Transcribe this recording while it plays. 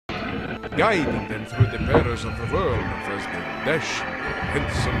guiding them through the perils of the world was the dashing,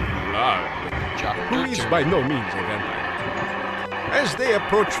 handsome lad, who is by no means a vampire. As they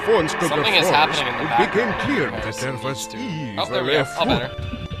approached Fawn's could Something the is forest, happening in the it became background. clear Okay, that there was evil Oh, there we go. All better.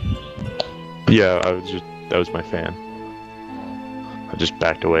 Yeah, that was my fan. I just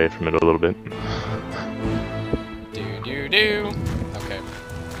backed away from it a little bit. Do. Okay.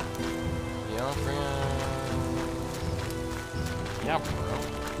 Yeah, bro.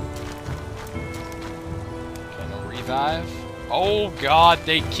 Okay, no revive. Oh god,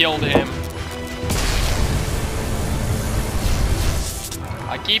 they killed him.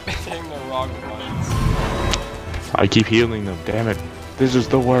 I keep hitting the wrong ones. I keep healing them, damn it. This is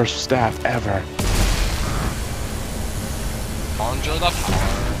the worst staff ever. Conjure the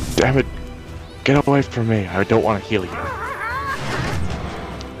power. Damn it. Get away from me. I don't want to heal you.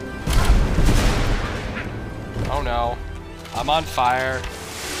 Oh no. I'm on fire.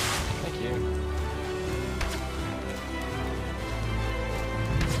 Thank you.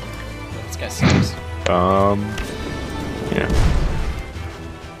 This guy sucks. Yeah.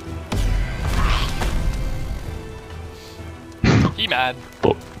 He mad.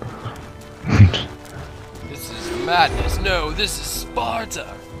 Oh. This is madness. No, this is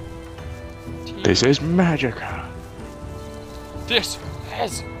Sparta. This is Magicka. This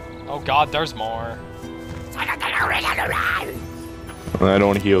is... Oh god, there's more. I don't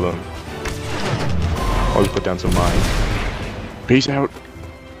want to heal them. I'll just put down some mines. Peace out.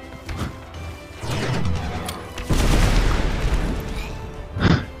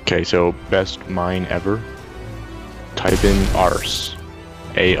 Okay, so best mine ever. Type in ARSE.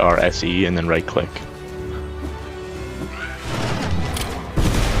 A-R-S-E, and then right click.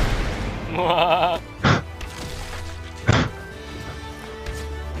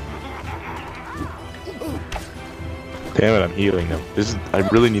 Damn it, I'm healing them. I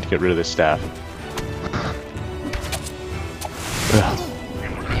really need to get rid of this staff.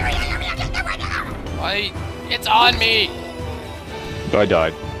 Wait, it's on me! I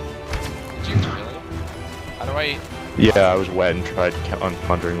died. Did you really? How do I... Yeah, I was wet and tried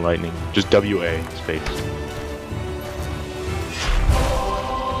Conjuring Lightning. Just W-A, space.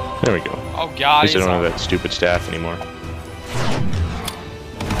 There we go. Oh god, At least I he's don't on. have that stupid staff anymore.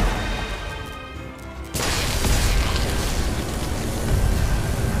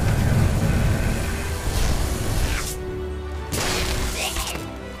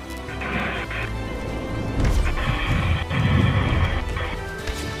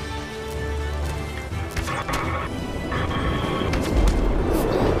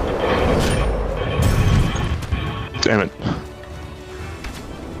 Damn it.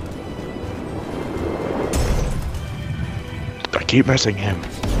 I keep missing him.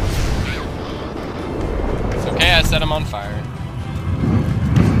 It's okay, I set him on fire.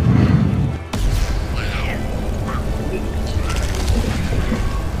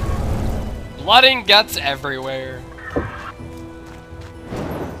 Blood and guts everywhere.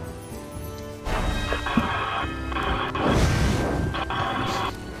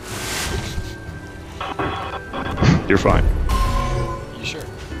 You're fine. You sure?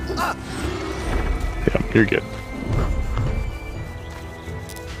 Yeah, you're good.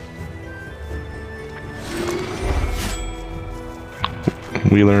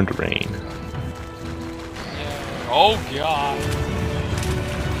 We learned rain. Yeah. Oh god.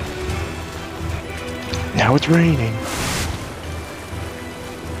 Now it's raining.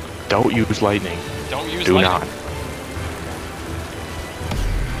 Don't use lightning. Don't use Do lightning. not.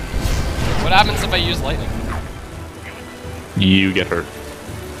 What happens if I use lightning? You get hurt.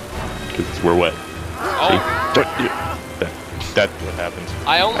 Because we're wet. Oh. See? That's what happens.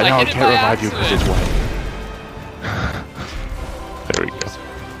 I know I hit it can't by revive you because it's accident. wet. There we go.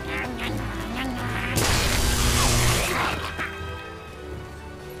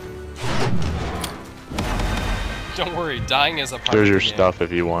 Don't worry, dying is a part There's of your the game. stuff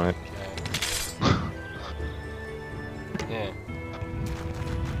if you want it. Yeah.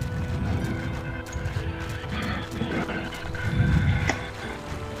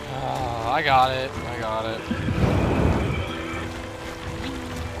 Oh, I got it. I got it.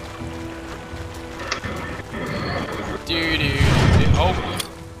 Doo. Oh.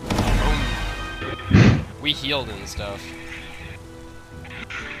 Boom. We healed and stuff.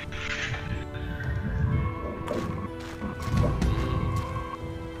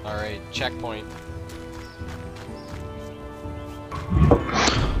 Alright, checkpoint.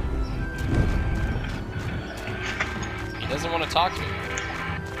 He doesn't want to talk to me.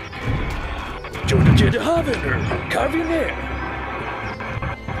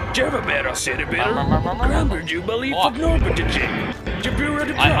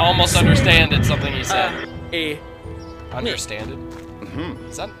 I almost understand something he said. Understand it?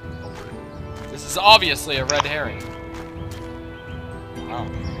 Is that? This is obviously a red herring. Wow.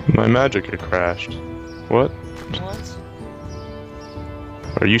 My Magicka crashed. What? What?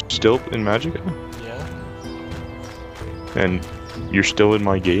 Are you still in Magicka? Yeah. And you're still in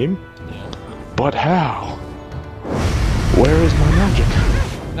my game? Yeah. But how? Where is my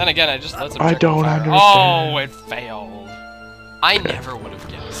Magicka? Then again, I just let some. I don't fire. understand. Oh, it failed. I never would have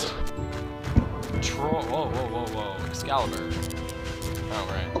guessed. Whoa, whoa, whoa, whoa. Excalibur. Oh,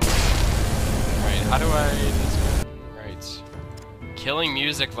 right. Right, how do I... Right. Killing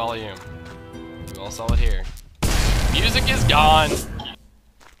music volume. You all saw it here. Music is gone!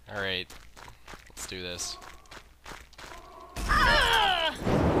 Alright. Let's do this.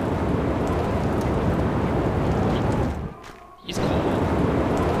 He's cold.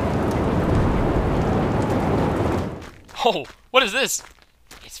 Oh, what is this?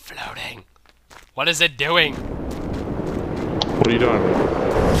 It's floating. What is it doing? What are you doing?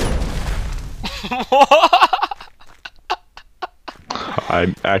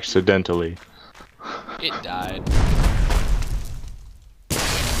 I accidentally. It died.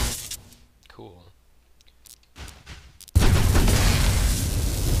 Cool.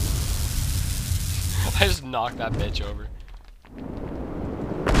 I just knocked that bitch over.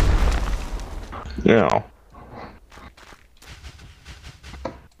 No.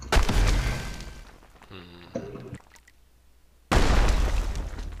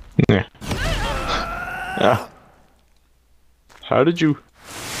 Yeah. Ah. How did you...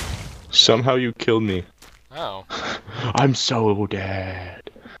 Somehow you killed me. Oh. I'm so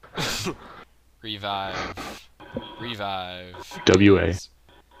dead. Revive. Revive. WA.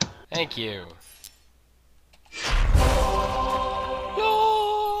 Thank you.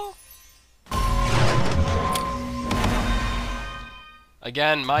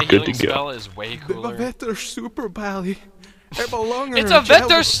 Again, my healing spell is way cooler. Vetter super bally. It's a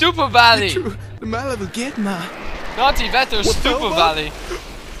Vetter super bally! The mallet will get me. Naughty Vetter super bally.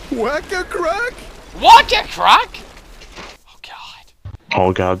 Whack a crack! What a crack! Oh god.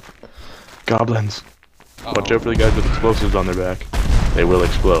 Oh god. Goblins. Watch out for the guys with explosives on their back. They will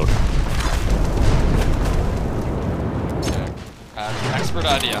explode. Okay. Expert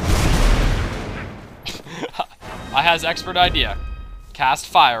idea. I has expert idea. Cast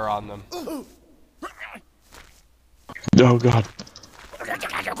fire on them. Oh god.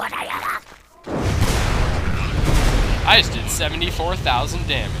 I just did 74,000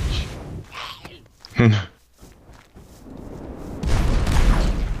 damage. I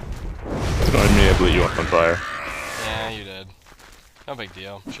may have lit you up on fire. Yeah, you did. No big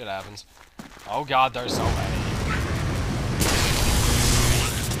deal. Shit happens. Oh god, there's so many.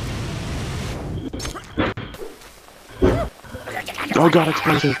 Oh god,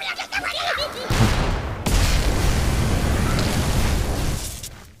 explosive.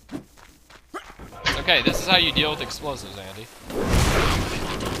 Okay, this is how you deal with explosives, Andy.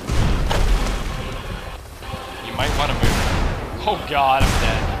 You might want to move. Oh god, I'm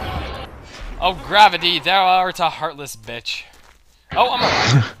dead. Oh gravity, thou art a heartless bitch. Oh, I'm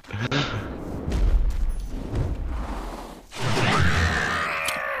alive.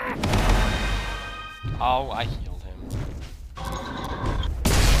 Oh, I healed him.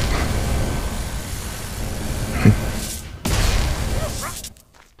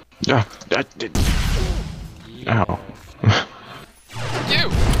 Ah, that did. Ow. You!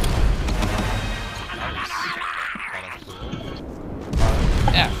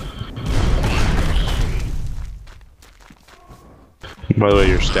 Yeah. By the way,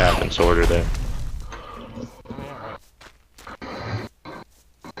 your staff and sword are there.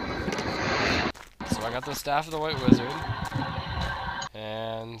 So I got the Staff of the White Wizard.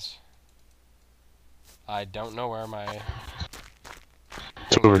 And I don't know where my...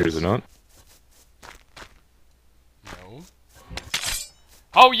 It's over here, is it not? No.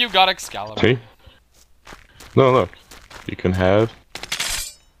 Oh, you got Excalibur. See? No, look. You can have...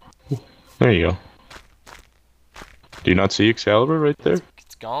 There you go. Do you not see Excalibur right there?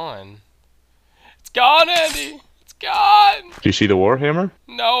 It's gone. It's gone, Andy! It's gone! Do you see the Warhammer?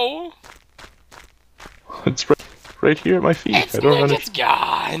 No! It's right here at my feet. It's, I don't Nick, understand. it's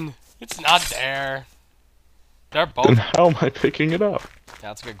gone! It's not there. They're both... Then how am I picking it up? Yeah,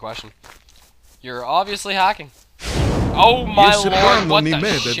 that's a good question. You're obviously hacking. Oh my lord, what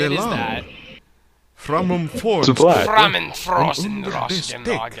the shit is that? Framum fort. It's a Vlad. Frammen frozen Under this rosten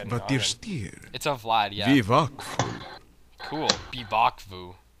deck, Hagen. but dir stier. It's a Vlad, yeah. Vivak. Cool. Bivakvu.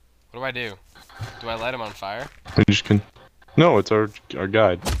 What do I do? Do I light him on fire? You just can... No, it's our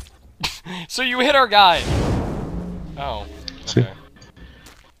guide. So you hit our guy. Oh. See? Okay.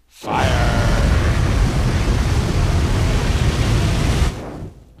 Fire.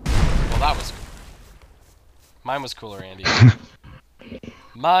 Well, that was. Mine was cooler, Andy.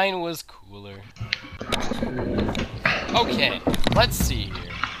 Mine was cooler. Okay, let's see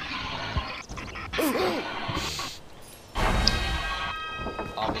here.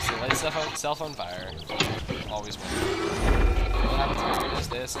 Obviously, light self on fire. Always win. What happens if I use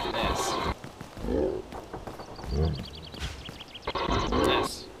this and this?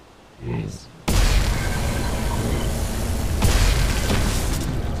 This. This.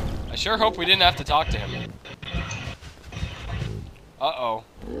 I sure hope we didn't have to talk to him. Uh-oh.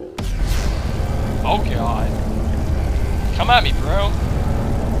 Oh, God. Come at me, bro.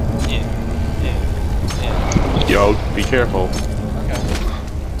 In. Yo, be careful. Okay.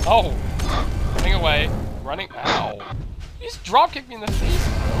 Oh! Running away. Running. Ow. You just drop kicked me in the face,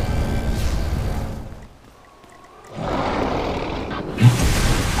 bro.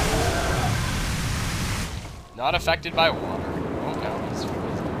 Not affected by water. Oh, no, he's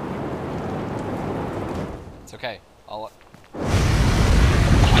frozen. It's okay. I'll.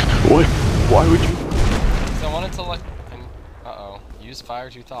 What? Why would you? Because I wanted to let. Uh-oh. Use fire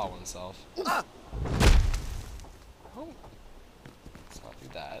to thaw oneself. Oh. Let's not do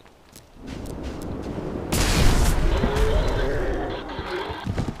that.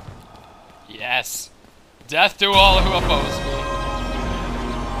 Yes! Death to all who oppose me.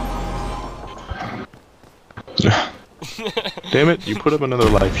 Damn it, you put up another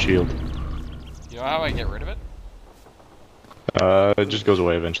life shield. You know how I get rid of it? It just goes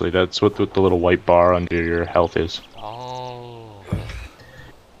away eventually. That's what the little white bar under your health is. Oh.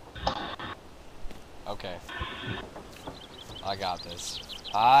 Okay. I got this.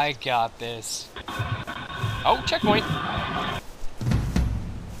 I got this. Oh, checkpoint!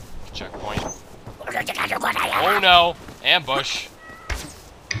 Checkpoint. Oh no! Ambush!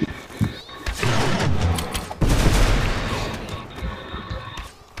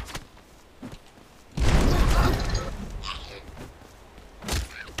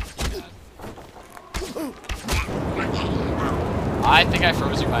 I think I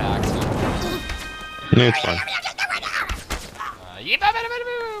froze you by accident. Yeah, it's fine.